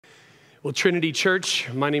Well, Trinity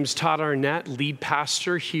Church, my name's Todd Arnett, lead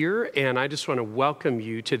pastor here, and I just want to welcome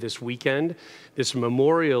you to this weekend, this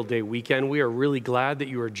Memorial Day weekend. We are really glad that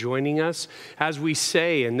you are joining us. As we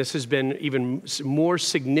say, and this has been even more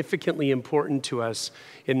significantly important to us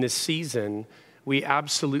in this season, we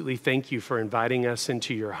absolutely thank you for inviting us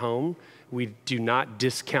into your home. We do not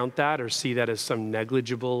discount that or see that as some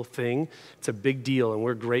negligible thing. It's a big deal, and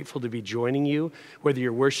we're grateful to be joining you, whether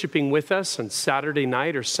you're worshiping with us on Saturday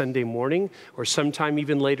night or Sunday morning or sometime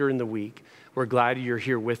even later in the week. We're glad you're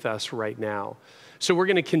here with us right now. So we're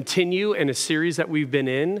going to continue in a series that we've been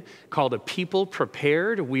in called A People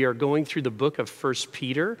Prepared. We are going through the book of 1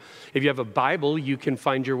 Peter. If you have a Bible, you can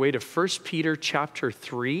find your way to 1 Peter chapter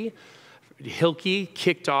 3. Hilke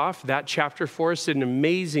kicked off that chapter for us, did an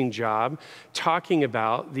amazing job talking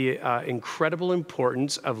about the incredible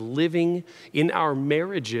importance of living in our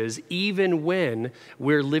marriages even when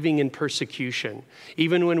we're living in persecution,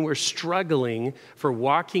 even when we're struggling for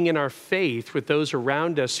walking in our faith with those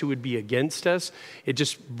around us who would be against us. It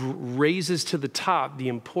just raises to the top the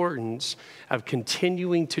importance of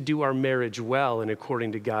continuing to do our marriage well and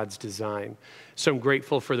according to God's design. So I'm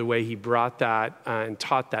grateful for the way he brought that and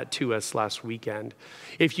taught that to us last weekend.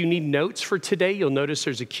 If you need notes for today, you'll notice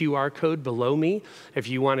there's a QR code below me. If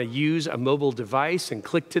you want to use a mobile device and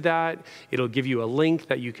click to that, it'll give you a link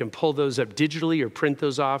that you can pull those up digitally or print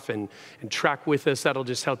those off and track with us. That'll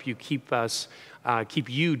just help you keep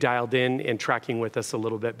you dialed in and tracking with us a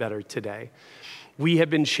little bit better today. We have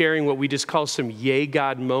been sharing what we just call some Yay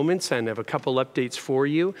God moments, and I have a couple updates for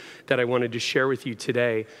you that I wanted to share with you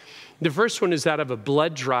today. The first one is that of a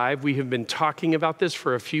blood drive. We have been talking about this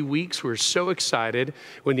for a few weeks. We're so excited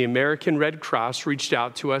when the American Red Cross reached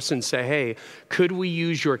out to us and said, hey, could we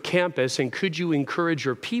use your campus and could you encourage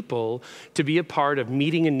your people to be a part of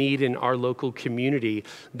meeting a need in our local community,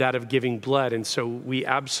 that of giving blood? And so we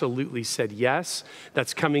absolutely said yes.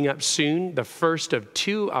 That's coming up soon, the first of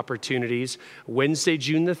two opportunities, Wednesday,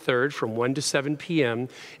 June the 3rd from 1 to 7 p.m.,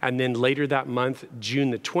 and then later that month, June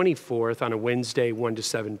the 24th on a Wednesday, 1 to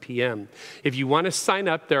 7 p.m. If you want to sign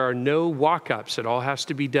up, there are no walk-ups. It all has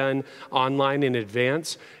to be done online in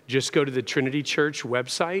advance. Just go to the Trinity Church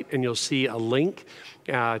website and you'll see a link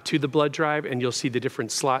to the blood drive, and you'll see the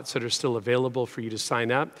different slots that are still available for you to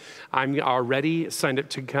sign up. I'm already signed up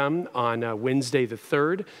to come on Wednesday the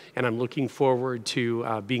 3rd, and I'm looking forward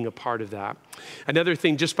to being a part of that. Another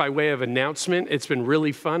thing, just by way of announcement, it's been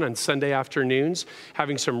really fun on Sunday afternoons,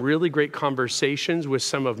 having some really great conversations with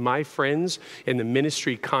some of my friends in the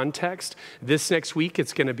ministry context. This next week,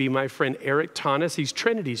 it's going to be my friend Eric Thomas. He's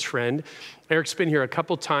Trinity's friend. Eric's been here a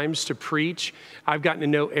couple times to preach. I've gotten to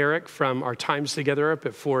know Eric from our times together up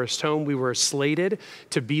at Forest Home. We were slated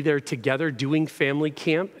to be there together doing family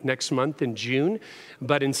camp next month in June,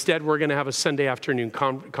 but instead we're going to have a Sunday afternoon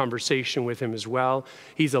conversation with him as well.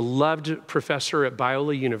 He's a loved professor at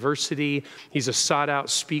Biola University. He's a sought-out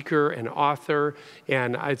speaker and author,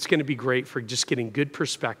 and it's going to be great for just getting good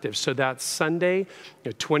perspective. So that's Sunday,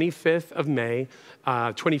 the 24th of May,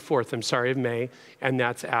 and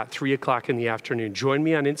that's at 3 o'clock in the afternoon. Join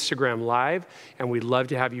me on Instagram Live, and we'd love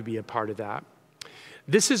to have you be a part of that.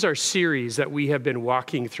 This is our series that we have been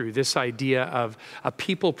walking through, this idea of a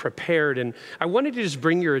people prepared, and I wanted to just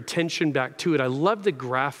bring your attention back to it. I love the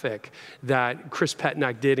graphic that Chris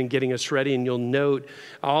Petnack did in getting us ready, and you'll note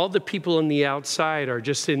all the people on the outside are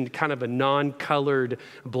just in kind of a non-colored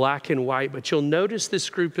black and white, but you'll notice this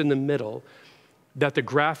group in the middle that the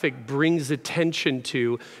graphic brings attention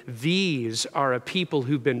to. These are a people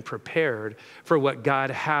who've been prepared for what God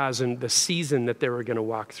has and the season that they were going to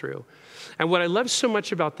walk through. And what I love so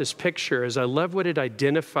much about this picture is I love what it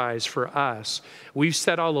identifies for us. We've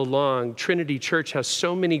said all along, Trinity Church has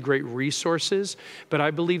so many great resources, but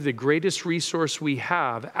I believe the greatest resource we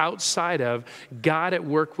have outside of God at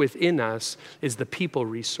work within us is the people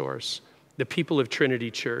resource, the people of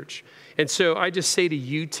Trinity Church. And so I just say to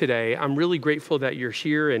you today, I'm really grateful that you're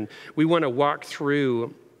here, and we want to walk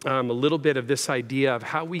through a little bit of this idea of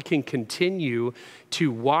how we can continue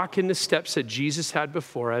to walk in the steps that Jesus had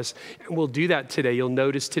before us. And we'll do that today. You'll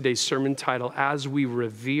notice today's sermon title, As We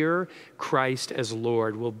Revere Christ as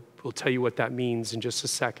Lord. We'll tell you what that means in just a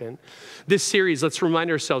second. This series, let's remind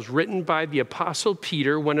ourselves, written by the Apostle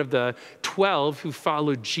Peter, one of the 12 who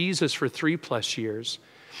followed Jesus for 3+ years.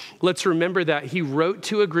 Let's remember that he wrote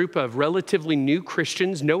to a group of relatively new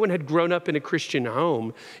Christians. No one had grown up in a Christian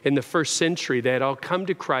home in the first century. They had all come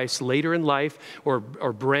to Christ later in life or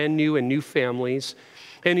brand new and new families.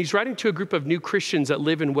 And he's writing to a group of new Christians that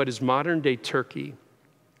live in what is modern-day Turkey.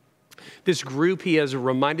 This group, he has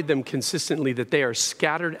reminded them consistently that they are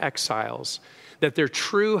scattered exiles. that their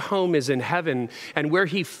true home is in heaven. And where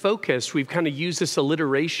he focused, we've kind of used this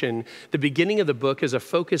alliteration. The beginning of the book is a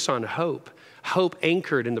focus on hope, hope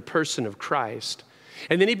anchored in the person of Christ.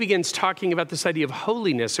 And then he begins talking about this idea of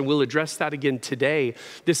holiness, and we'll address that again today,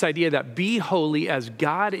 this idea that be holy as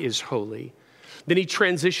God is holy. Then he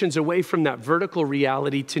transitions away from that vertical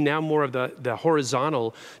reality to now more of the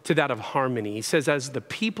horizontal, to that of harmony. He says, as the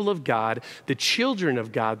people of God, the children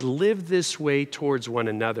of God, live this way towards one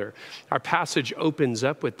another. Our passage opens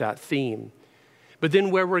up with that theme. But then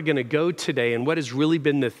where we're going to go today, and what has really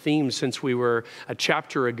been the theme since we were a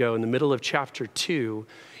chapter ago in the middle of chapter 2,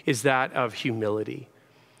 is that of humility,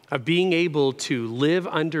 of being able to live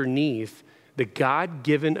underneath the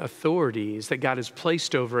God-given authorities that God has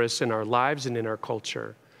placed over us in our lives and in our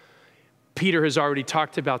culture. Peter has already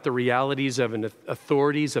talked about the realities of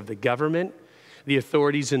authorities of the government, the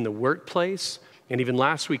authorities in the workplace, and even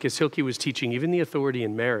last week as Hilke was teaching, even the authority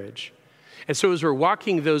in marriage. And so as we're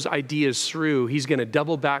walking those ideas through, he's going to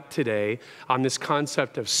double back today on this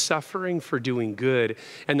concept of suffering for doing good,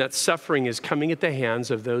 and that suffering is coming at the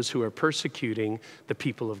hands of those who are persecuting the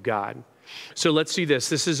people of God. So let's do this.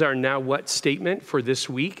 This is our now what statement for this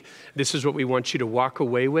week. This is what we want you to walk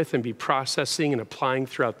away with and be processing and applying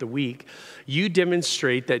throughout the week. You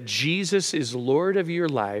demonstrate that Jesus is Lord of your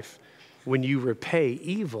life when you repay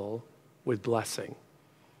evil with blessing.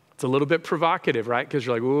 It's a little bit provocative, right? Because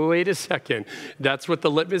you're like, wait a second. That's what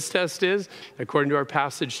the litmus test is? According to our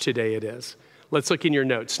passage today, it is. Let's look in your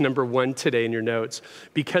notes. Number 1 today in your notes.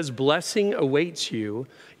 Because blessing awaits you,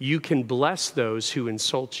 you can bless those who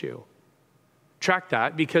insult you. Track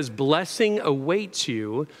that. Because blessing awaits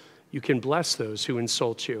you, you can bless those who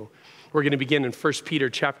insult you. We're going to begin in 1 Peter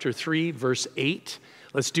chapter 3, verse 8.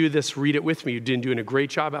 Let's do this. Read it with me. You've been doing a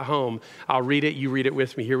great job at home. I'll read it. You read it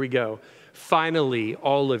with me. Here we go. Finally,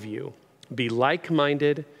 all of you, be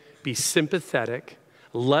like-minded, be sympathetic,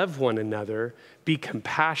 love one another, be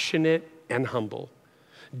compassionate and humble.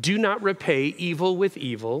 Do not repay evil with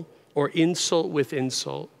evil or insult with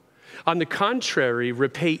insult. On the contrary,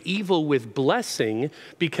 repay evil with blessing,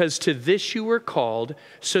 because to this you were called,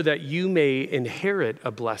 so that you may inherit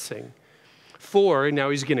a blessing. For,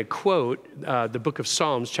 now he's going to quote the book of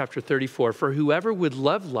Psalms, chapter 34, for whoever would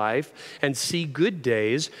love life and see good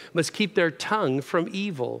days must keep their tongue from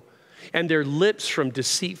evil and their lips from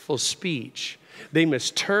deceitful speech. They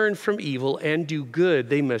must turn from evil and do good.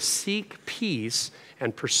 They must seek peace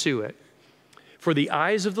and pursue it. For the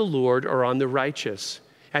eyes of the Lord are on the righteous,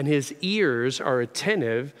 and his ears are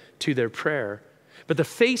attentive to their prayer. But the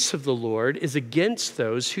face of the Lord is against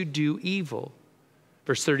those who do evil.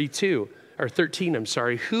 Verse 13,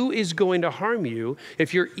 who is going to harm you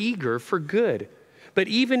if you're eager for good? But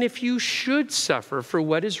even if you should suffer for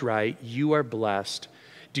what is right, you are blessed.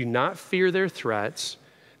 Do not fear their threats.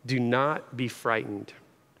 Do not be frightened.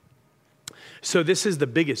 So this is the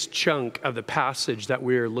biggest chunk of the passage that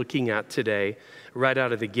we're looking at today, right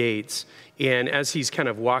out of the gates. And as he's kind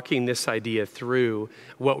of walking this idea through,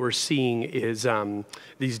 what we're seeing is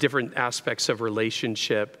these different aspects of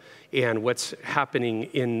relationship and what's happening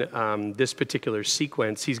in this particular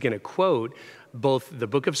sequence. He's going to quote both the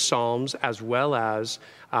book of Psalms as well as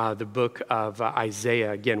the book of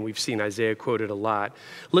Isaiah. Again, we've seen Isaiah quoted a lot.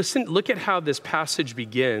 Listen, look at how this passage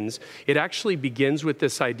begins. It actually begins with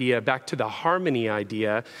this idea, back to the harmony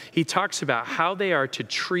idea. He talks about how they are to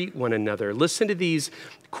treat one another. Listen to these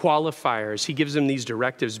qualifiers. He gives them these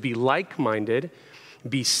directives. Be like-minded,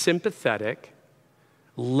 be sympathetic,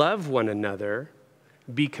 love one another,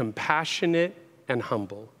 be compassionate and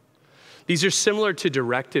humble. These are similar to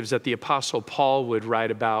directives that the Apostle Paul would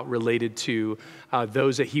write about related to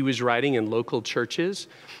those that he was writing in local churches.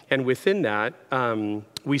 And within that,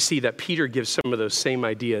 we see that Peter gives some of those same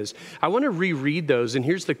ideas. I want to reread those, and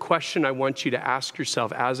here's the question I want you to ask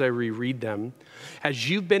yourself as I reread them. As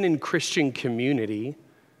you've been in Christian community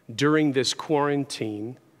during this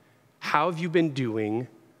quarantine, how have you been doing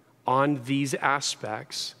on these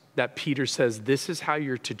aspects that Peter says this is how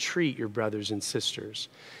you're to treat your brothers and sisters?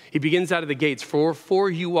 He begins out of the gates, for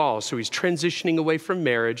you all. So he's transitioning away from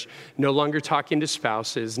marriage, no longer talking to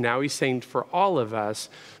spouses. Now he's saying for all of us,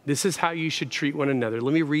 this is how you should treat one another.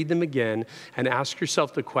 Let me read them again and ask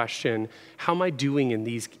yourself the question, how am I doing in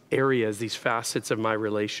these areas, these facets of my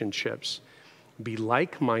relationships? Be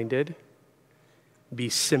like-minded, be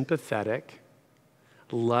sympathetic,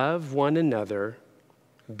 love one another,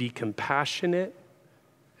 be compassionate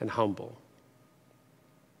and humble.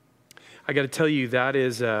 I got to tell you, that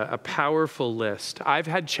is a powerful list. I've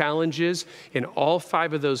had challenges in all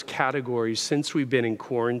 5 of those categories since we've been in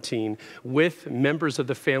quarantine with members of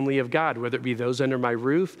the family of God, whether it be those under my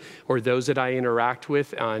roof or those that I interact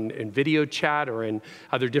with in video chat or in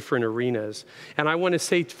other different arenas. And I want to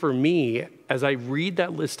say for me, as I read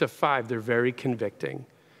that list of 5, they're very convicting.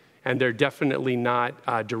 And they're definitely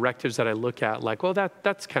not directives that I look at like, well,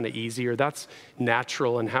 that's kind of easy or that's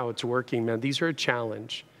natural in how it's working, man. These are a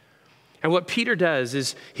challenge. And what Peter does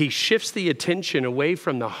is he shifts the attention away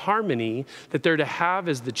from the harmony that they're to have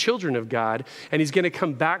as the children of God, and he's going to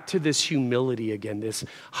come back to this humility again, this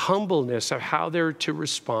humbleness of how they're to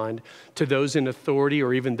respond to those in authority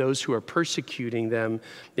or even those who are persecuting them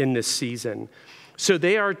in this season. So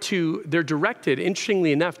they're directed,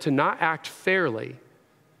 interestingly enough, to not act fairly,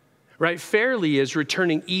 right? Fairly is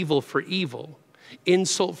returning evil for evil.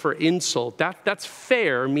 Insult for insult. That's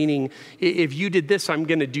fair, meaning if you did this, I'm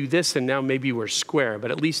going to do this, and now maybe we're square,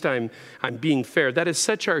 but at least I'm being fair. That is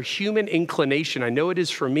such our human inclination. I know it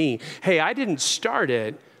is for me. Hey, I didn't start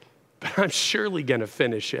it, but I'm surely going to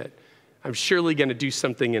finish it. I'm surely going to do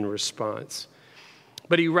something in response.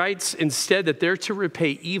 But he writes instead that they're to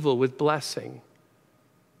repay evil with blessing.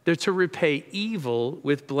 They're to repay evil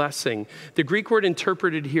with blessing. The Greek word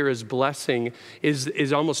interpreted here as blessing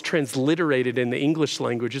is almost transliterated in the English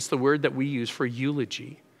language. It's the word that we use for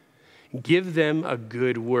eulogy. Give them a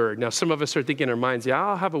good word. Now, some of us are thinking in our minds, yeah,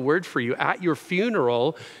 I'll have a word for you at your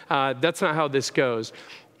funeral. That's not how this goes.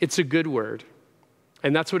 It's a good word.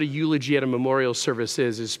 And that's what a eulogy at a memorial service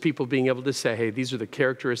is people being able to say, hey, these are the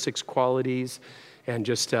characteristics, qualities, and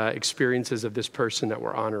just experiences of this person that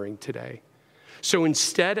we're honoring today. So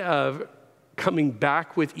instead of coming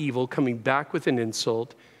back with evil, coming back with an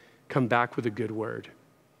insult, come back with a good word.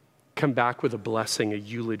 Come back with a blessing, a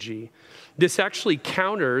eulogy. This actually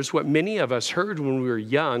counters what many of us heard when we were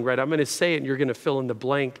young, right? I'm going to say it and you're going to fill in the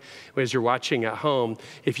blank as you're watching at home.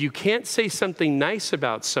 If you can't say something nice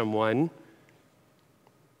about someone,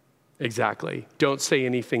 exactly. Don't say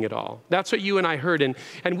anything at all. That's what you and I heard, and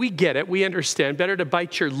we get it. We understand. Better to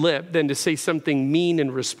bite your lip than to say something mean in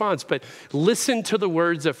response. But listen to the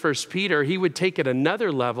words of 1 Peter. He would take it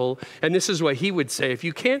another level, and this is what he would say. If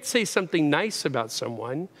you can't say something nice about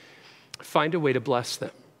someone, find a way to bless them.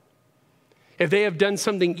 If they have done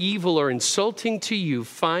something evil or insulting to you,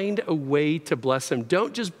 find a way to bless them.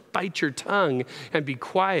 Don't just bite your tongue and be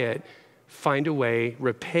quiet. Find a way,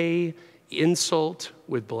 repay insult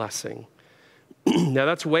with blessing. Now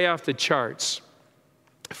that's way off the charts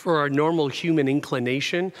for our normal human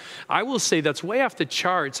inclination. I will say that's way off the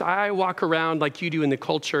charts. I walk around like you do in the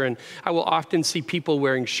culture, and I will often see people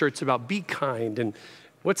wearing shirts about be kind, and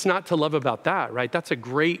what's not to love about that, right? That's a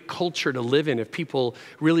great culture to live in if people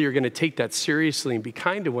really are going to take that seriously and be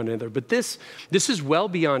kind to one another. But this is well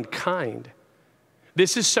beyond kind.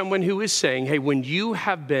 This is someone who is saying, hey, when you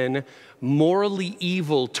have been morally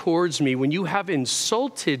evil towards me, when you have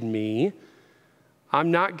insulted me, I'm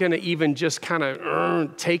not going to even just kind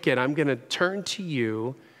of take it. I'm going to turn to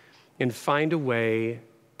you and find a way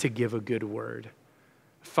to give a good word.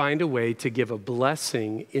 Find a way to give a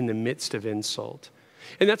blessing in the midst of insult.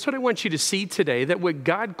 And that's what I want you to see today, that what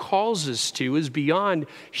God calls us to is beyond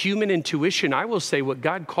human intuition. I will say what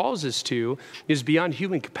God calls us to is beyond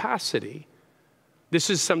human capacity. This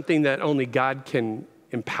is something that only God can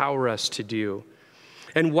empower us to do.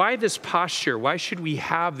 And why this posture? Why should we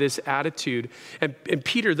have this attitude? And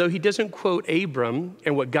Peter, though he doesn't quote Abram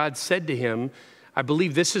and what God said to him, I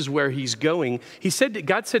believe this is where he's going.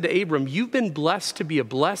 God said to Abram, you've been blessed to be a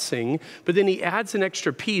blessing, but then he adds an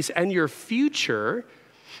extra piece, and your future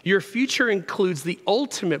includes the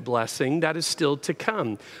ultimate blessing that is still to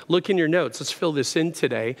come. Look in your notes. Let's fill this in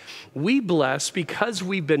today. We bless because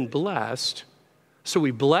we've been blessed. So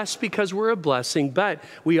we bless because we're a blessing, but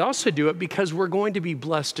we also do it because we're going to be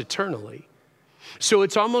blessed eternally. So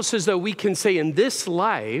it's almost as though we can say in this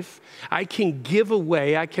life, I can give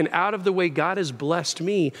away, out of the way God has blessed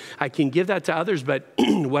me, I can give that to others. But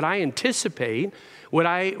what I anticipate, what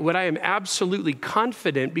I am absolutely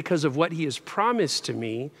confident because of what he has promised to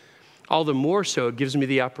me, all the more so it gives me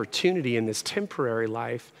the opportunity in this temporary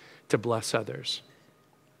life to bless others.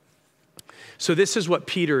 So this is what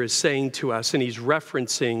Peter is saying to us, and he's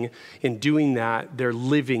referencing in doing that their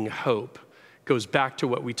living hope. Goes back to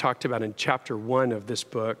what we talked about in chapter 1 of this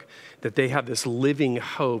book, that they have this living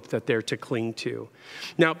hope that they're to cling to.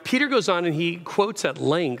 Now, Peter goes on and he quotes at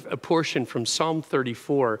length a portion from Psalm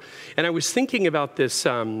 34. And I was thinking about this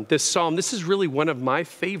psalm. This is really one of my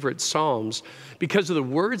favorite psalms because of the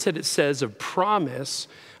words that it says of promise,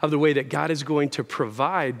 of the way that God is going to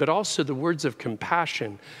provide, but also the words of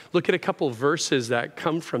compassion. Look at a couple verses that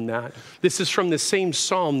come from that. This is from the same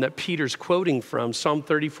psalm that Peter's quoting from, Psalm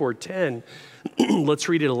 34:10. Let's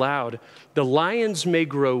read it aloud. The lions may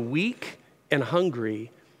grow weak and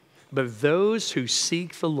hungry, but those who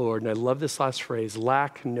seek the Lord, and I love this last phrase,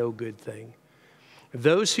 lack no good thing.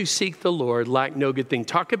 Those who seek the Lord lack no good thing.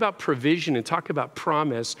 Talk about provision and talk about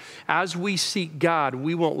promise. As we seek God,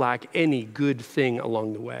 we won't lack any good thing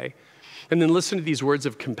along the way. And then listen to these words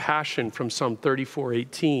of compassion from Psalm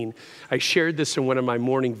 34:18. I shared this in one of my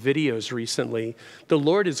morning videos recently. The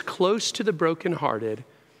Lord is close to the brokenhearted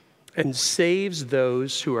and saves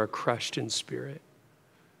those who are crushed in spirit.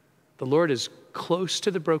 The Lord is close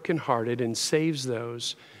to the brokenhearted and saves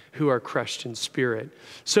those who are crushed in spirit.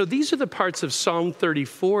 So these are the parts of Psalm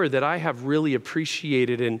 34 that I have really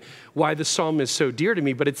appreciated and why the psalm is so dear to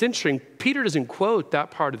me. But it's interesting, Peter doesn't quote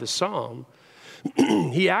that part of the psalm.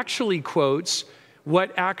 He actually quotes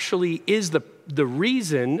what actually is the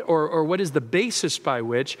reason or what is the basis by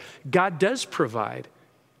which God does provide.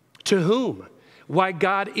 To whom? Why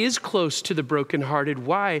God is close to the brokenhearted.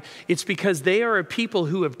 Why? It's because they are a people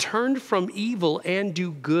who have turned from evil and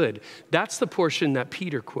do good. That's the portion that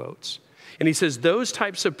Peter quotes. And he says those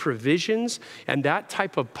types of provisions and that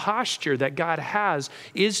type of posture that God has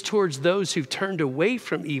is towards those who've turned away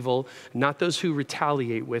from evil, not those who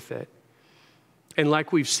retaliate with it. And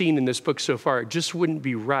like we've seen in this book so far, it just wouldn't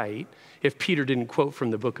be right if Peter didn't quote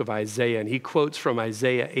from the book of Isaiah. And he quotes from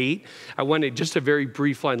Isaiah 8. I wanted just a very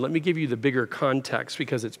brief line. Let me give you the bigger context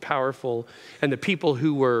because it's powerful. And the people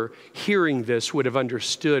who were hearing this would have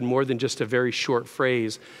understood more than just a very short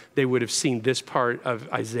phrase. They would have seen this part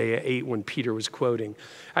of Isaiah 8 when Peter was quoting.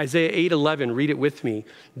 Isaiah 8:11, read it with me.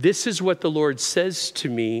 This is what the Lord says to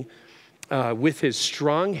me with his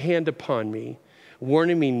strong hand upon me,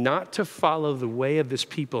 warning me not to follow the way of this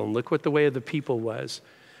people. And look what the way of the people was.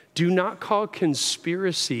 Do not call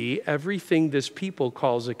conspiracy everything this people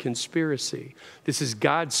calls a conspiracy. This is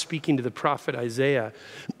God speaking to the prophet Isaiah.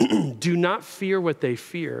 Do not fear what they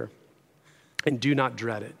fear, and do not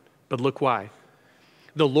dread it. But look why.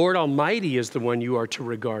 The Lord Almighty is the one you are to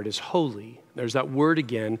regard as holy. There's that word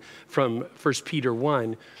again from 1 Peter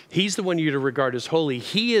 1. He's the one you're to regard as holy.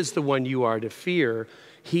 He is the one you are to fear.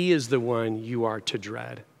 He is the one you are to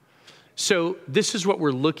dread. So this is what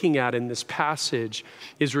we're looking at in this passage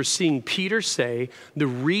is we're seeing Peter say the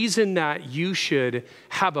reason that you should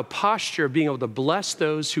have a posture of being able to bless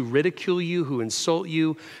those who ridicule you, who insult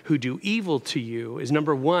you, who do evil to you is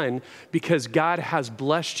number one, because God has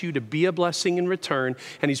blessed you to be a blessing in return,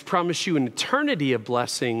 and he's promised you an eternity of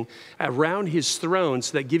blessing around his throne.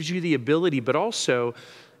 So that gives you the ability, but also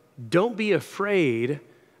don't be afraid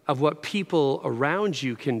of what people around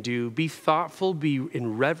you can do. Be thoughtful, be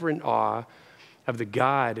in reverent awe of the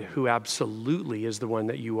God who absolutely is the one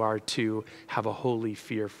that you are to have a holy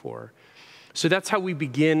fear for. So that's how we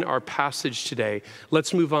begin our passage today.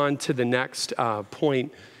 Let's move on to the next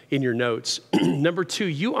point in your notes. Number 2,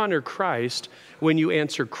 you honor Christ when you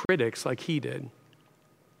answer critics like he did.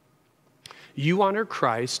 You honor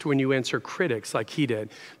Christ when you answer critics like he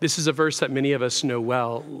did. This is a verse that many of us know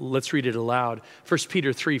well. Let's read it aloud. 1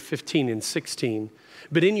 Peter 3:15 and 16.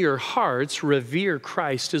 But in your hearts, revere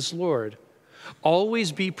Christ as Lord.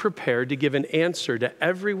 Always be prepared to give an answer to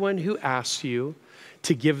everyone who asks you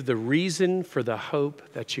to give the reason for the hope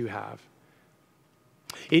that you have.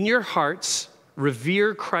 In your hearts,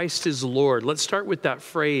 revere Christ as Lord. Let's start with that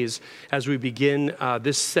phrase as we begin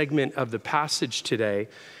this segment of the passage today.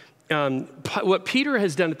 What Peter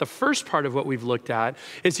has done at the first part of what we've looked at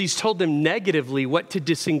is he's told them negatively what to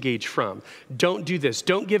disengage from. Don't do this.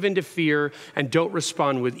 Don't give in to fear and don't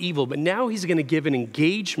respond with evil. But now he's going to give an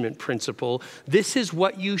engagement principle. This is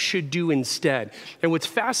what you should do instead. And what's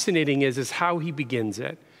fascinating is how he begins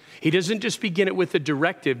it. He doesn't just begin it with a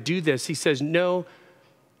directive, do this. He says, no,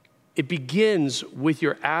 it begins with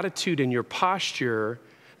your attitude and your posture,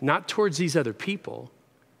 not towards these other people,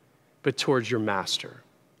 but towards your master.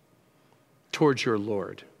 Towards your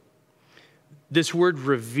Lord. This word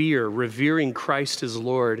revere, revering Christ as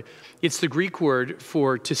Lord, it's the Greek word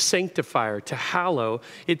for to sanctify or to hallow,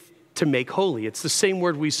 it's to make holy. It's the same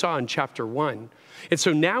word we saw in chapter 1. And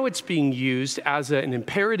so now it's being used as an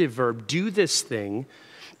imperative verb, do this thing.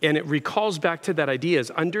 And it recalls back to that idea as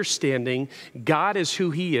understanding God is who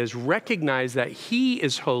he is, recognize that he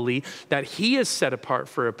is holy, that he is set apart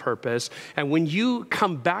for a purpose. And when you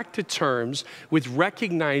come back to terms with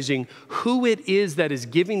recognizing who it is that is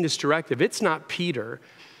giving this directive, it's not Peter.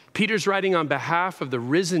 Peter's writing on behalf of the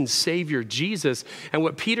risen Savior, Jesus. And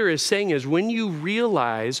what Peter is saying is when you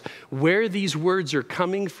realize where these words are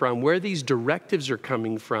coming from, where these directives are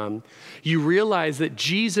coming from, you realize that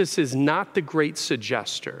Jesus is not the great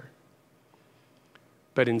suggester,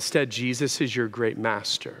 but instead Jesus is your great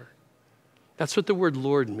master. That's what the word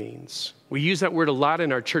Lord means. We use that word a lot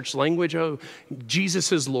in our church language. Oh,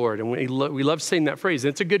 Jesus is Lord. And we love saying that phrase.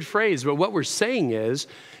 And it's a good phrase, but what we're saying is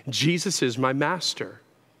Jesus is my master.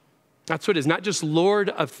 That's what it is, not just Lord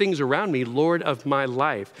of things around me, Lord of my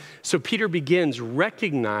life. So Peter begins,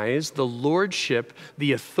 recognize the lordship,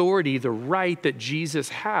 the authority, the right that Jesus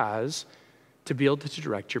has to be able to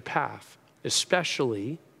direct your path,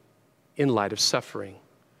 especially in light of suffering.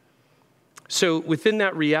 So within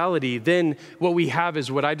that reality, then what we have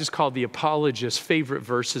is what I just call the apologist's favorite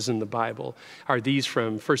verses in the Bible are these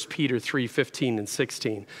from 1 Peter 3:15 and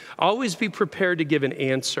 16. Always be prepared to give an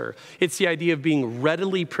answer. It's the idea of being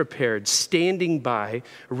readily prepared, standing by,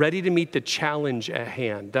 ready to meet the challenge at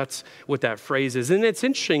hand. That's what that phrase is. And it's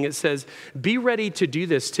interesting. It says, be ready to do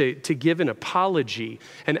this, to give an apology.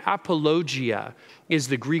 An apologia is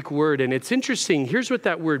the Greek word. And it's interesting. Here's what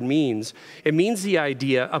that word means. It means the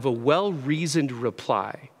idea of a well-reasoned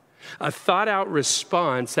reply, a thought-out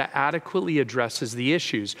response that adequately addresses the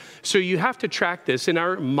issues. So you have to track this. In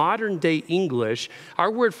our modern-day English, our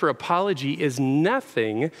word for apology is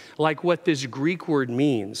nothing like what this Greek word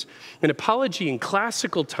means. An apology in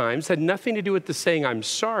classical times had nothing to do with the saying, I'm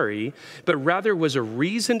sorry, but rather was a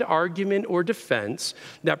reasoned argument or defense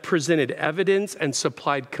that presented evidence and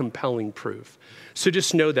supplied compelling proof. So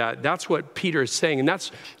just know that. That's what Peter is saying. And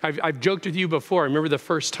I've joked with you before. I remember the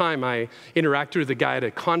first time I interacted with a guy at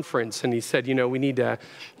a conference, and he said, we need to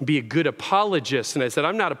be a good apologist. And I said,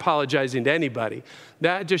 I'm not apologizing to anybody.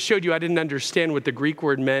 That just showed you I didn't understand what the Greek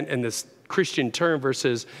word meant and this Christian term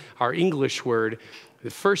versus our English word. The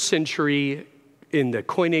first century in the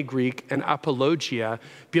Koine Greek, an apologia,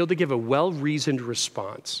 be able to give a well-reasoned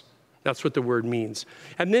response. That's what the word means.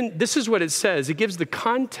 And then this is what it says. It gives the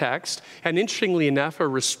context, and interestingly enough, a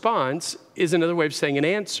response is another way of saying an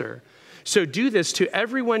answer. So do this to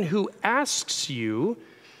everyone who asks you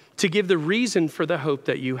to give the reason for the hope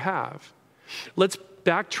that you have. Let's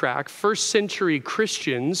backtrack. First century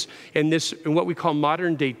Christians in what we call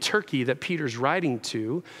modern day Turkey that Peter's writing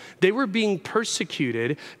to, they were being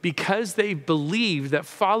persecuted because they believed that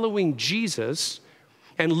following Jesus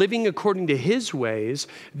and living according to his ways,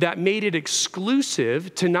 that made it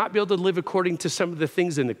exclusive to not be able to live according to some of the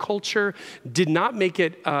things in the culture, did not make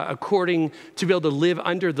it according to be able to live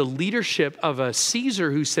under the leadership of a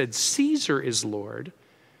Caesar who said Caesar is Lord,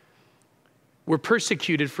 were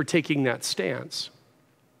persecuted for taking that stance.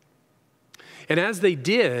 And as they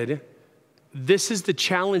did, this is the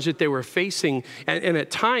challenge that they were facing. And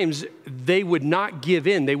at times, they would not give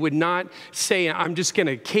in. They would not say, I'm just going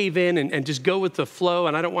to cave in and just go with the flow,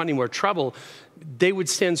 and I don't want any more trouble. They would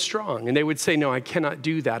stand strong, and they would say, no, I cannot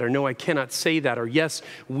do that, or no, I cannot say that, or yes,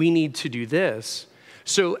 we need to do this.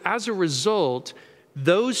 So as a result,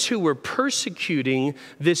 those who were persecuting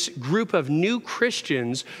this group of new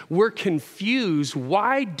Christians were confused.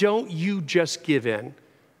 Why don't you just give in?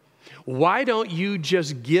 Why don't you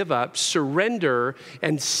just give up, surrender,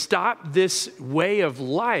 and stop this way of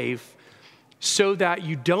life so that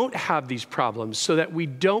you don't have these problems, so that we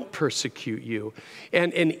don't persecute you?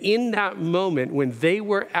 And in that moment, when they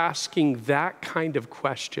were asking that kind of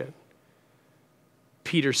question,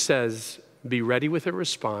 Peter says, be ready with a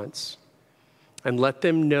response and let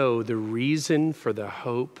them know the reason for the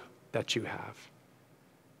hope that you have.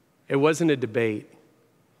 It wasn't a debate.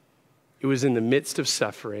 It was in the midst of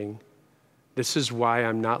suffering. This is why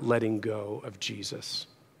I'm not letting go of Jesus.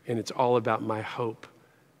 And it's all about my hope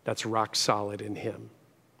that's rock solid in him.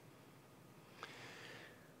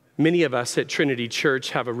 Many of us at Trinity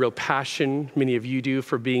Church have a real passion, many of you do,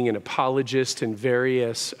 for being an apologist in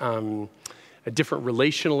various different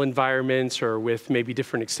relational environments or with maybe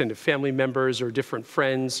different extended family members or different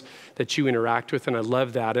friends that you interact with. And I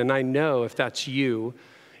love that. And I know if that's you,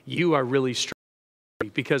 you are really strong.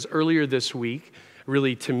 Because earlier this week,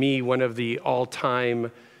 really, to me, one of the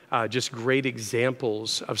all-time just great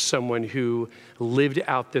examples of someone who lived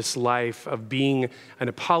out this life of being an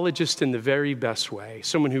apologist in the very best way,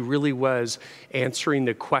 someone who really was answering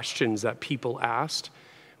the questions that people asked,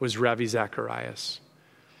 was Ravi Zacharias.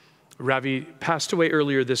 Ravi passed away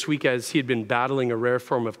earlier this week as he had been battling a rare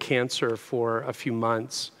form of cancer for a few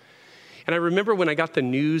months. And I remember when I got the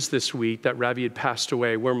news this week that Ravi had passed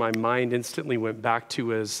away, where my mind instantly went back to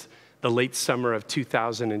was the late summer of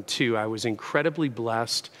 2002. I was incredibly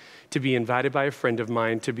blessed to be invited by a friend of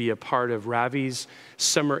mine to be a part of Ravi's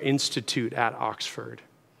Summer Institute at Oxford.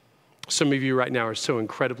 Some of you right now are so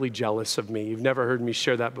incredibly jealous of me. You've never heard me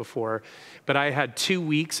share that before. But I had 2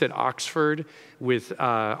 weeks at Oxford with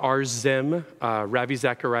our Zim, Ravi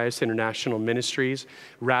Zacharias International Ministries.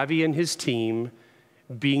 Ravi and his team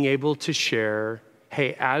being able to share,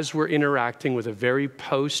 hey, as we're interacting with a very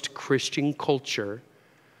post-Christian culture,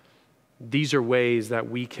 these are ways that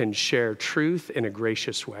we can share truth in a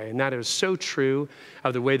gracious way. And that is so true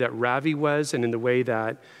of the way that Ravi was and in the way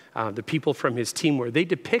that the people from his team were. They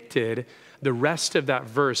depicted the rest of that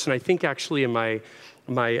verse. And I think actually in my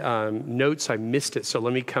notes, I missed it. So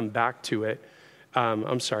let me come back to it.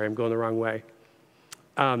 I'm sorry, I'm going the wrong way.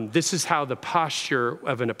 This is how the posture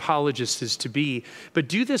of an apologist is to be. But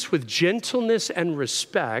do this with gentleness and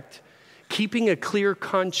respect, keeping a clear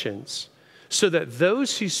conscience, so that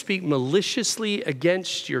those who speak maliciously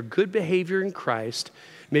against your good behavior in Christ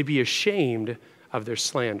may be ashamed of their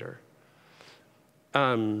slander.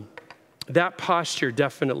 That posture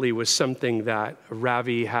definitely was something that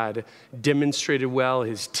Ravi had demonstrated well.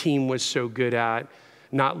 His team was so good at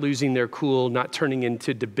not losing their cool, not turning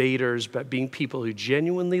into debaters, but being people who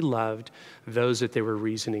genuinely loved those that they were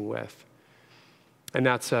reasoning with. And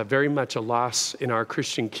that's very much a loss in our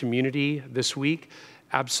Christian community this week.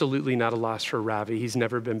 Absolutely not a loss for Ravi. He's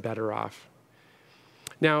never been better off.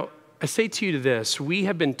 Now, I say to you this, we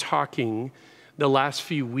have been talking the last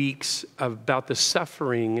few weeks about the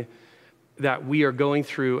suffering that we are going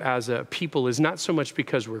through as a people is not so much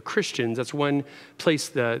because we're Christians. That's one place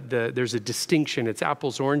there's a distinction. It's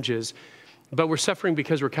apples, oranges. But we're suffering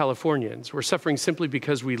because we're Californians. We're suffering simply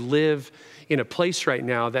because we live in a place right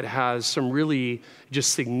now that has some really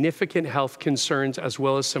just significant health concerns as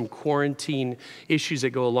well as some quarantine issues that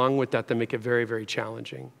go along with that make it very, very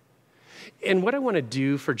challenging. And what I want to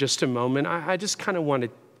do for just a moment, I just kind of want to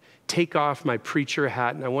take off my preacher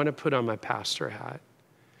hat and I want to put on my pastor hat.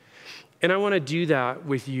 And I want to do that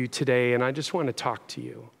with you today, and I just want to talk to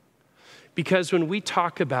you. Because when we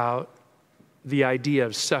talk about the idea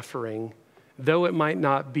of suffering, though it might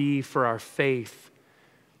not be for our faith,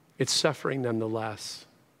 it's suffering nonetheless.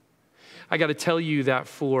 I got to tell you that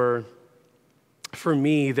for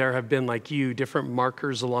me, there have been, like you, different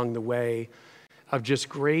markers along the way of just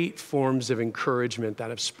great forms of encouragement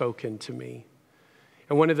that have spoken to me.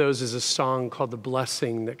 And one of those is a song called The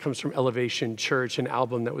Blessing that comes from Elevation Church, an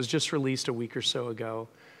album that was just released a week or so ago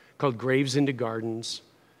called Graves into Gardens.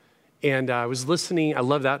 And I was listening, I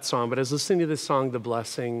love that song, but I was listening to this song, The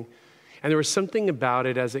Blessing, and there was something about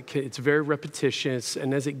it as it's very repetitious,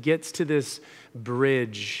 and as it gets to this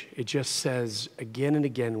bridge, it just says again and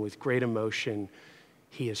again with great emotion,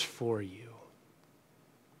 He is for you.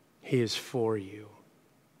 He is for you.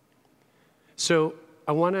 So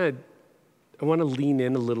I want to lean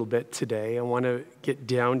in a little bit today. I want to get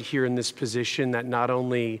down here in this position that not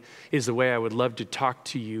only is the way I would love to talk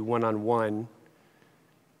to you one-on-one,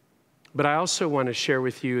 but I also want to share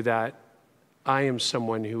with you that I am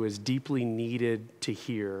someone who is deeply needed to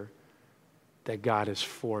hear that God is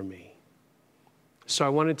for me. So I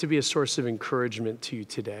wanted to be a source of encouragement to you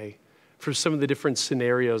today for some of the different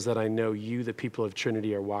scenarios that I know you, the people of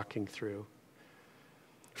Trinity, are walking through.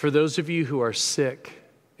 For those of you who are sick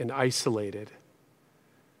and isolated,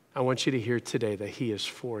 I want you to hear today that He is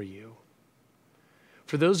for you.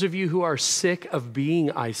 For those of you who are sick of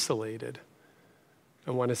being isolated,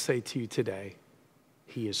 I want to say to you today,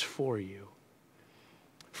 He is for you.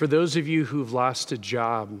 For those of you who've lost a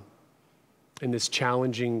job in this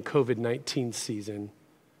challenging COVID-19 season,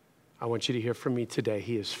 I want you to hear from me today,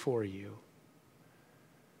 He is for you.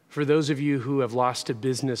 For those of you who have lost a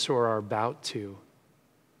business or are about to,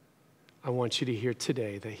 I want you to hear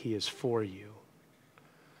today that He is for you.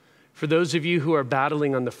 For those of you who are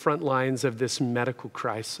battling on the front lines of this medical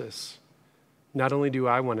crisis, not only do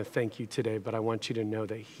I want to thank you today, but I want you to know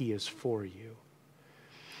that He is for you.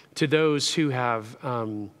 To those who have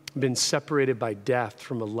been separated by death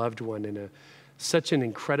from a loved one in such an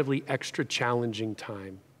incredibly extra challenging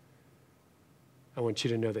time, I want you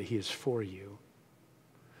to know that He is for you.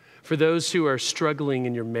 For those who are struggling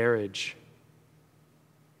in your marriage,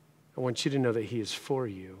 I want you to know that He is for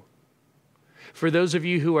you. For those of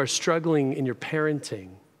you who are struggling in your parenting,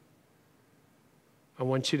 I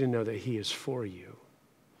want you to know that He is for you.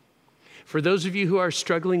 For those of you who are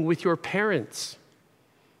struggling with your parents,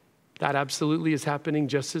 that absolutely is happening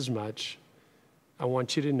just as much. I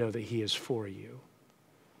want you to know that He is for you.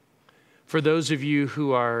 For those of you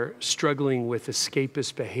who are struggling with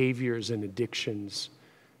escapist behaviors and addictions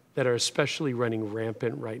that are especially running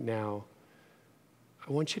rampant right now,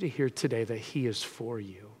 I want you to hear today that He is for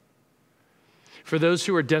you. For those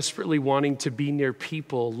who are desperately wanting to be near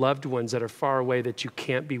people, loved ones that are far away that you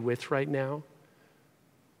can't be with right now,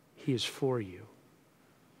 he is for you.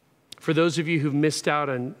 For those of you who've missed out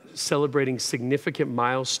on celebrating significant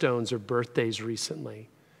milestones or birthdays recently,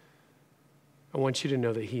 I want you to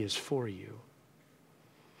know that he is for you.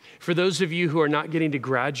 For those of you who are not getting to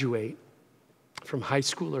graduate from high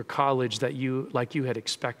school or college that you had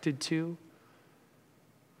expected to,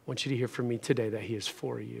 I want you to hear from me today that he is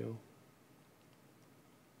for you.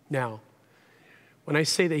 Now, when I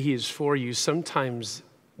say that he is for you, sometimes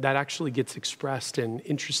that actually gets expressed in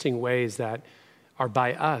interesting ways that are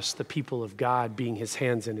by us, the people of God, being his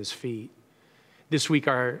hands and his feet. This week,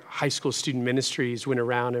 our high school student ministries went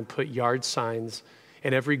around and put yard signs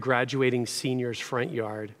in every graduating senior's front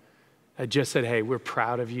yard. I just said, hey, we're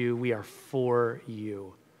proud of you. We are for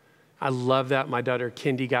you. I love that. My daughter,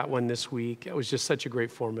 Kendi, got one this week. It was just such a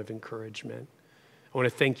great form of encouragement. I want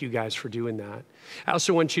to thank you guys for doing that. I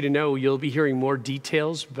also want you to know you'll be hearing more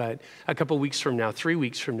details, but a couple weeks from now, 3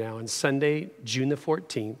 weeks from now, on Sunday, June the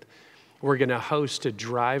 14th, we're going to host a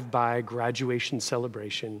drive-by graduation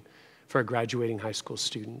celebration for our graduating high school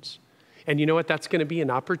students. And you know what? That's going to be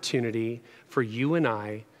an opportunity for you and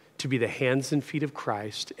I to be the hands and feet of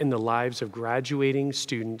Christ in the lives of graduating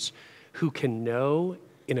students who can know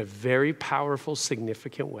in a very powerful,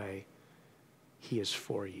 significant way, he is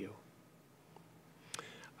for you.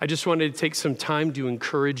 I just wanted to take some time to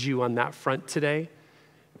encourage you on that front today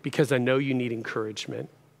because I know you need encouragement,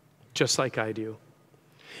 just like I do.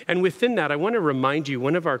 And within that, I want to remind you,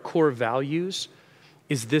 one of our core values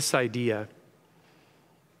is this idea.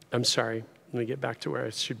 I'm sorry, let me get back to where I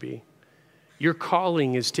should be. Your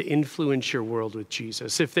calling is to influence your world with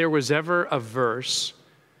Jesus. If there was ever a verse,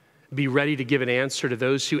 be ready to give an answer to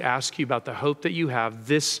those who ask you about the hope that you have,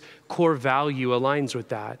 this core value aligns with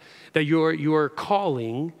that your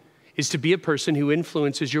calling is to be a person who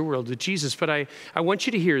influences your world with Jesus. But I want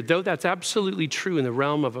you to hear, though that's absolutely true in the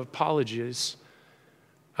realm of apologies,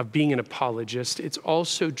 of being an apologist, it's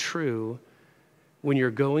also true when you're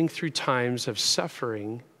going through times of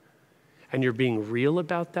suffering and you're being real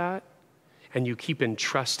about that and you keep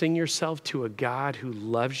entrusting yourself to a God who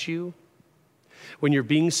loves you, when you're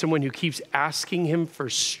being someone who keeps asking him for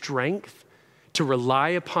strength to rely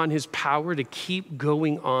upon his power to keep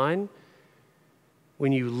going on,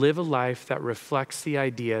 when you live a life that reflects the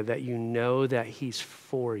idea that you know that he's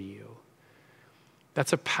for you.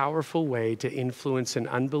 That's a powerful way to influence an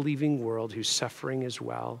unbelieving world who's suffering as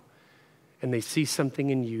well, and they see something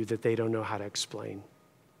in you that they don't know how to explain.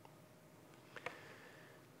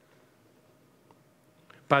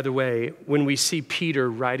 By the way, when we see Peter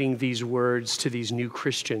writing these words to these new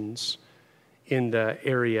Christians in the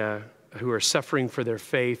area who are suffering for their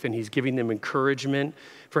faith, and he's giving them encouragement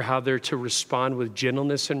for how they're to respond with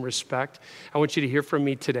gentleness and respect, I want you to hear from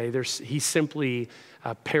me today. He's simply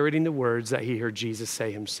parroting the words that he heard Jesus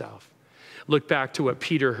say himself. Look back to what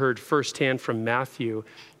Peter heard firsthand from Matthew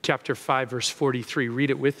chapter 5, verse 43. Read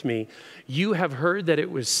it with me. You have heard that it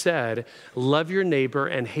was said, love your neighbor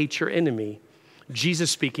and hate your enemy.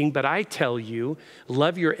 Jesus speaking, but I tell you,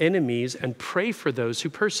 love your enemies and pray for those who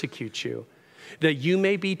persecute you, that you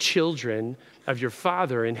may be children of your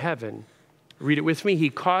Father in heaven. Read it with me. He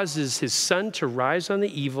causes his sun to rise on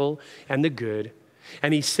the evil and the good,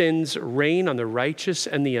 and he sends rain on the righteous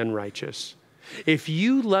and the unrighteous. If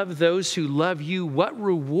you love those who love you, what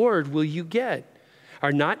reward will you get?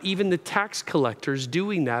 Are not even the tax collectors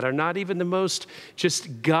doing that? Are not even the most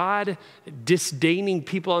just God-disdaining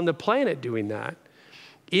people on the planet doing that?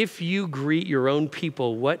 If you greet your own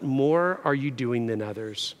people, what more are you doing than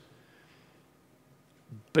others?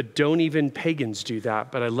 But don't even pagans do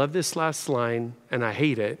that. But I love this last line, and I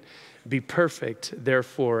hate it. Be perfect,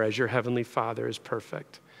 therefore, as your heavenly Father is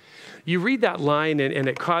perfect. You read that line and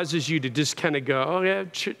it causes you to just kind of go, oh yeah,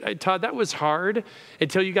 Todd, that was hard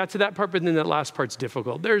until you got to that part, but then that last part's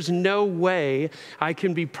difficult. There's no way I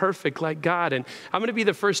can be perfect like God. And I'm going to be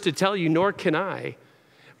the first to tell you, nor can I.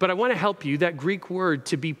 But I want to help you. That Greek word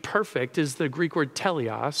to be perfect is the Greek word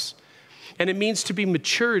teleos, and it means to be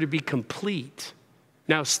mature, to be complete.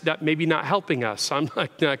 Now, that may be not helping us. I'm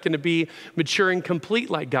not going to be mature and complete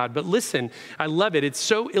like God. But listen, I love it. It's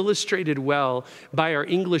so illustrated well by our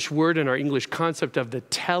English word and our English concept of the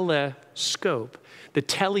telescope, the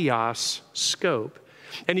teleos scope.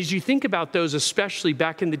 And as you think about those, especially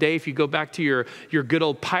back in the day, if you go back to your good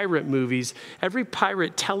old pirate movies, every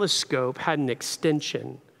pirate telescope had an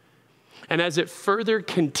extension. And as it further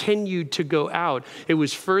continued to go out, it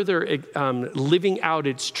was further living out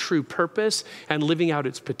its true purpose and living out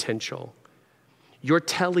its potential. Your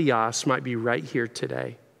teleos might be right here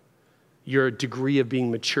today. Your degree of being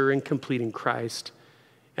mature and complete in Christ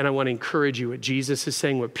And I want to encourage you what Jesus is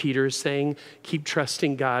saying, what Peter is saying. Keep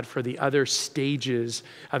trusting God for the other stages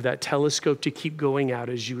of that telescope to keep going out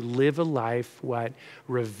as you live a life, what?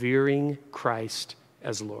 Revering Christ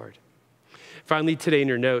as Lord. Finally, today in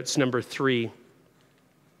your notes, number 3,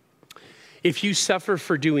 if you suffer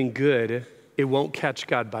for doing good, it won't catch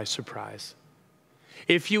God by surprise.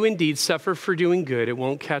 If you indeed suffer for doing good, it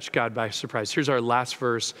won't catch God by surprise. Here's our last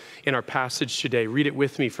verse in our passage today. Read it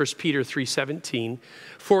with me, 1 Peter 3:17.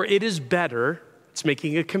 For it is better, it's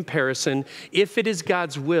making a comparison, if it is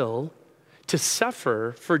God's will to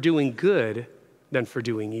suffer for doing good than for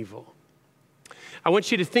doing evil. I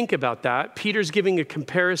want you to think about that. Peter's giving a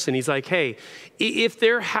comparison. He's like, hey, if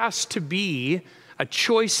there has to be a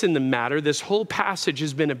choice in the matter, this whole passage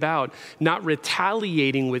has been about not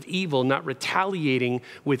retaliating with evil, not retaliating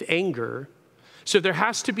with anger. So there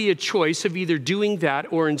has to be a choice of either doing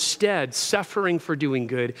that or instead suffering for doing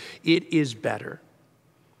good. It is better.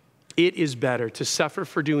 It is better to suffer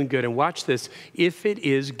for doing good. And watch this, if it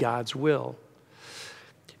is God's will.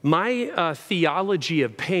 My theology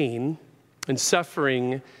of pain and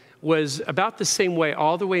suffering was about the same way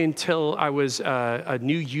all the way until I was a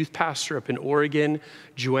new youth pastor up in Oregon.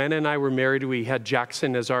 Joanna and I were married. We had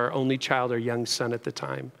Jackson as our only child, our young son at the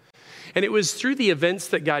time. And it was through the events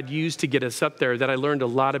that God used to get us up there that I learned a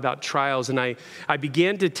lot about trials. And I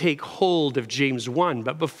began to take hold of James 1.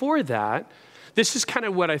 But before that, this is kind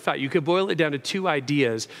of what I thought. You could boil it down to 2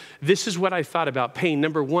 ideas. This is what I thought about pain.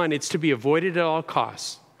 Number 1, it's to be avoided at all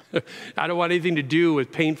costs. I don't want anything to do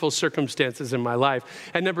with painful circumstances in my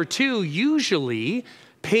life. And number 2, usually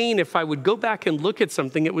pain, if I would go back and look at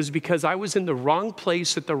something, it was because I was in the wrong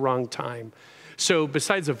place at the wrong time. So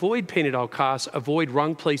besides avoid pain at all costs, avoid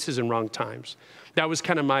wrong places and wrong times. That was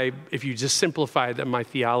kind of my, if you just simplify that, my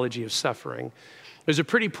theology of suffering. It was a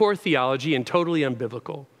pretty poor theology and totally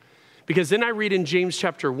unbiblical. Because then I read in James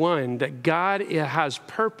chapter 1 that God has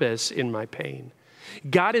purpose in my pain.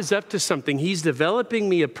 God is up to something. He's developing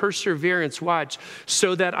me a perseverance, watch,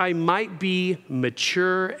 so that I might be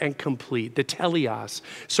mature and complete, the teleos.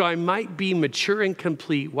 So I might be mature and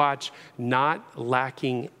complete, watch, not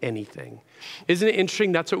lacking anything. Isn't it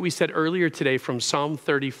interesting? That's what we said earlier today from Psalm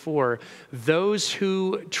 34. Those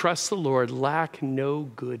who trust the Lord lack no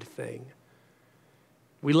good thing.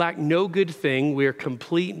 We lack no good thing. We are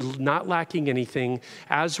complete, not lacking anything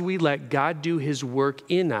as we let God do his work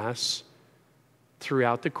in us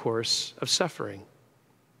throughout the course of suffering.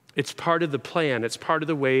 It's part of the plan. It's part of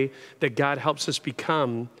the way that God helps us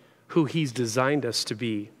become who he's designed us to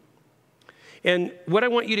be. And what I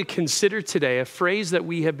want you to consider today, a phrase that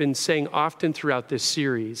we have been saying often throughout this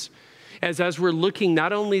series, as we're looking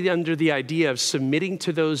not only under the idea of submitting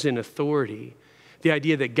to those in authority, the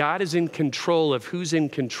idea that God is in control of who's in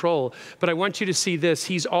control, but I want you to see this,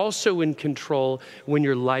 he's also in control when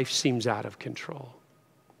your life seems out of control.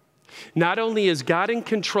 Not only is God in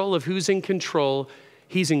control of who's in control,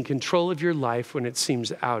 he's in control of your life when it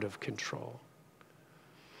seems out of control.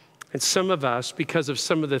 And some of us, because of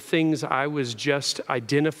some of the things I was just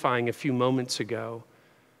identifying a few moments ago,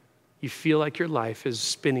 you feel like your life is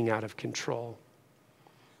spinning out of control.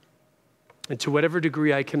 And to whatever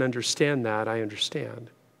degree I can understand that, I understand.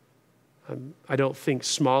 I don't think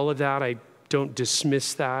small of that. I don't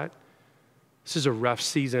dismiss that. This is a rough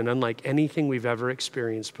season, unlike anything we've ever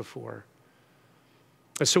experienced before.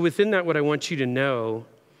 And so within that, what I want you to know,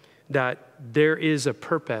 that there is a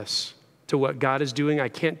purpose to what God is doing. I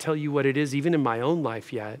can't tell you what it is, even in my own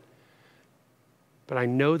life yet. But I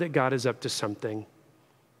know that God is up to something.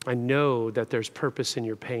 I know that there's purpose in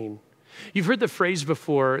your pain. You've heard the phrase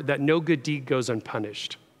before that no good deed goes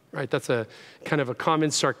unpunished. Right? That's a kind of a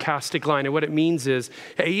common sarcastic line. And what it means is,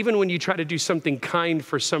 hey, even when you try to do something kind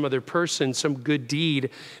for some other person, some good deed,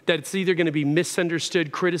 that it's either going to be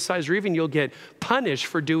misunderstood, criticized, or even you'll get punished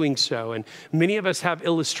for doing so. And many of us have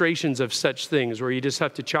illustrations of such things where you just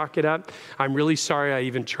have to chalk it up. I'm really sorry I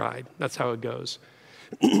even tried. That's how it goes.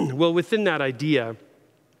 Well, within that idea,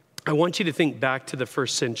 I want you to think back to the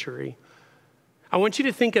first century. I want you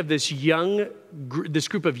to think of this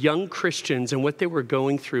group of young Christians and what they were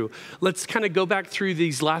going through. Let's kind of go back through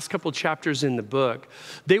these last couple chapters in the book.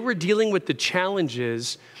 They were dealing with the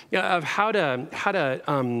challenges of how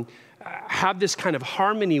to have this kind of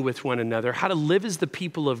harmony with one another, how to live as the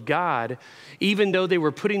people of God, even though they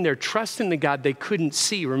were putting their trust in the God they couldn't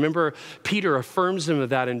see. Remember, Peter affirms them of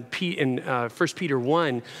that in 1 Peter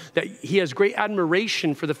 1, that he has great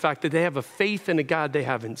admiration for the fact that they have a faith in a God they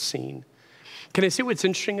haven't seen. Can I say what's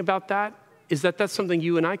interesting about that? Is that that's something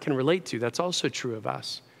you and I can relate to. That's also true of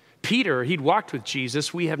us. Peter, he'd walked with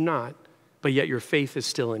Jesus. We have not, but yet your faith is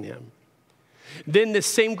still in him. Then this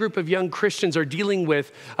same group of young Christians are dealing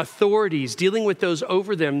with authorities, dealing with those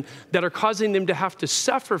over them that are causing them to have to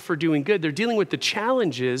suffer for doing good. They're dealing with the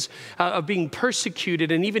challenges of being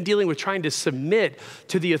persecuted and even dealing with trying to submit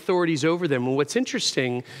to the authorities over them. And what's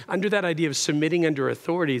interesting, under that idea of submitting under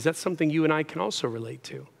authorities, that's something you and I can also relate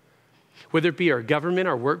to. Whether it be our government,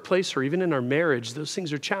 our workplace, or even in our marriage, those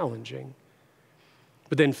things are challenging.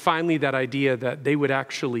 But then finally, that idea that they would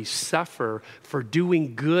actually suffer for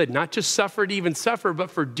doing good, not just suffer to even suffer,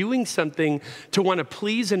 but for doing something to want to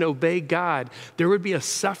please and obey God. There would be a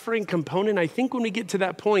suffering component. I think when we get to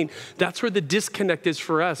that point, that's where the disconnect is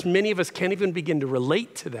for us. Many of us can't even begin to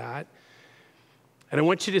relate to that. And I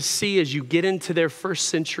want you to see as you get into their first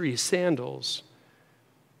century sandals,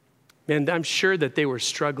 man, I'm sure that they were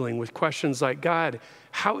struggling with questions like, God,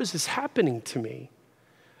 how is this happening to me?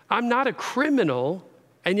 I'm not a criminal,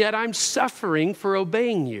 and yet I'm suffering for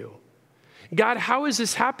obeying you. God, how is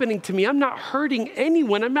this happening to me? I'm not hurting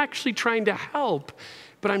anyone. I'm actually trying to help,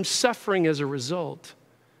 but I'm suffering as a result.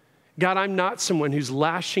 God, I'm not someone who's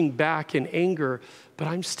lashing back in anger, but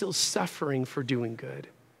I'm still suffering for doing good.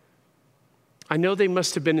 I know they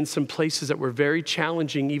must have been in some places that were very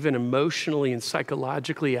challenging, even emotionally and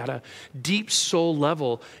psychologically at a deep soul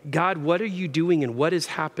level. God, what are you doing and what is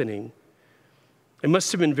happening? It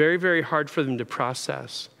must have been very, very hard for them to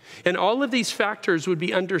process. And all of these factors would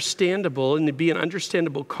be understandable, and it'd be an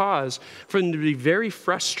understandable cause for them to be very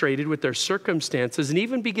frustrated with their circumstances and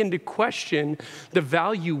even begin to question the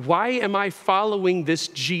value. Why am I following this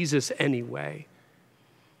Jesus anyway?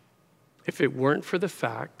 If it weren't for the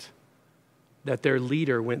fact that their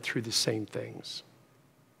leader went through the same things.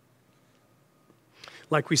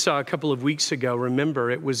 Like we saw a couple of weeks ago,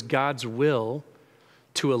 remember, it was God's will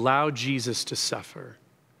to allow Jesus to suffer.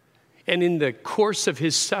 And in the course of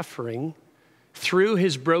his suffering, through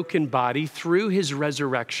his broken body, through his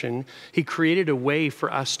resurrection, he created a way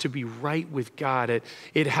for us to be right with God.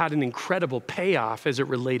 It had an incredible payoff as it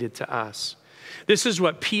related to us. This is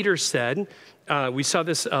what Peter said. We saw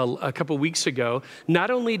this a couple weeks ago.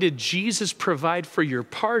 Not only did Jesus provide for your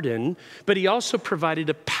pardon, but he also provided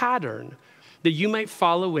a pattern that you might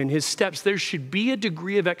follow in his steps. There should be a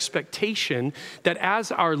degree of expectation that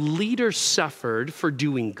as our leader suffered for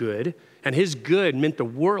doing good, and his good meant the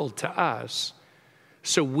world to us,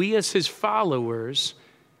 so we as his followers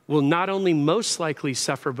will not only most likely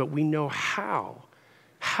suffer, but we know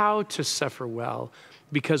how to suffer well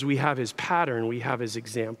because we have his pattern, we have his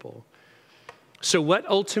example. So what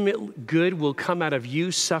ultimate good will come out of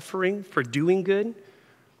you suffering for doing good?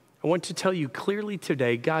 I want to tell you clearly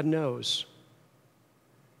today, God knows.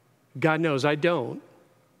 God knows. I don't,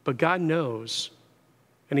 but God knows.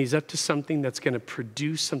 And he's up to something that's going to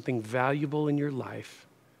produce something valuable in your life.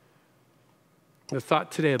 The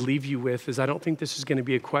thought today I'd leave you with is I don't think this is going to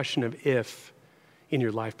be a question of if in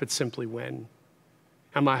your life, but simply when.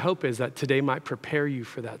 And my hope is that today might prepare you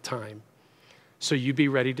for that time. So you be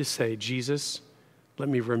ready to say, Jesus, let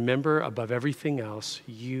me remember above everything else,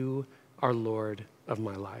 you are Lord of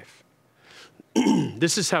my life.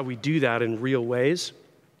 This is how we do that in real ways.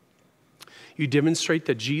 You demonstrate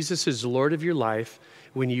that Jesus is Lord of your life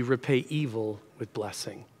when you repay evil with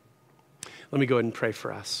blessing. Let me go ahead and pray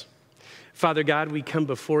for us. Father God, we come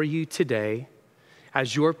before you today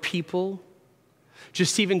as your people,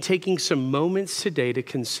 just even taking some moments today to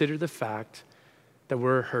consider the fact that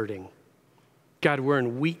we're hurting. God, we're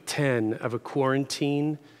in week 10 of a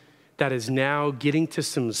quarantine that is now getting to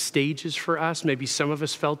some stages for us. Maybe some of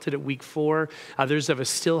us felt it at week 4. Others of us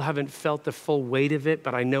still haven't felt the full weight of it.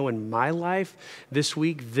 But I know in my life this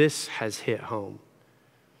week, this has hit home.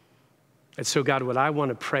 And so, God, what I want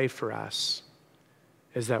to pray for us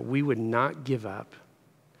is that we would not give up.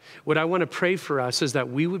 What I want to pray for us is that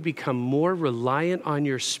we would become more reliant on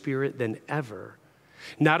your Spirit than ever,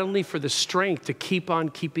 not only for the strength to keep on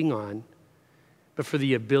keeping on, but for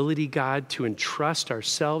the ability, God, to entrust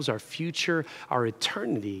ourselves, our future, our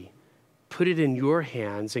eternity, put it in your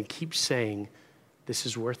hands and keep saying, this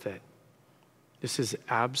is worth it. This is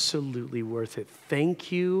absolutely worth it.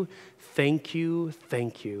 Thank you, thank you,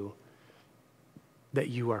 thank you that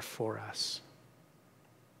you are for us.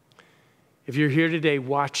 If you're here today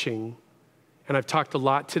watching, and I've talked a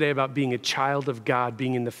lot today about being a child of God,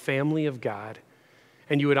 being in the family of God,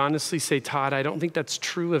 and you would honestly say, Todd, I don't think that's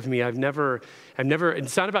true of me. I've never,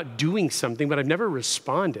 it's not about doing something, but I've never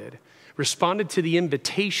responded to the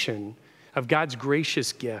invitation of God's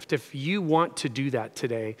gracious gift. If you want to do that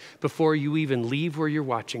today, before you even leave where you're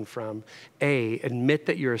watching from, A, admit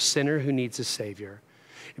that you're a sinner who needs a Savior.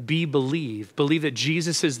 B, believe that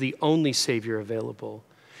Jesus is the only Savior available.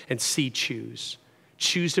 And C, choose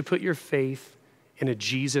to put your faith in a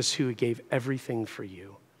Jesus who gave everything for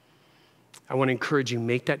you. I want to encourage you,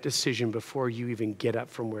 make that decision before you even get up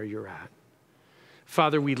from where you're at.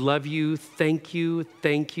 Father, we love you. Thank you,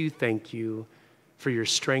 thank you, thank you for your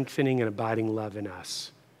strengthening and abiding love in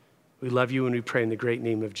us. We love you and we pray in the great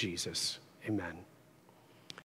name of Jesus. Amen.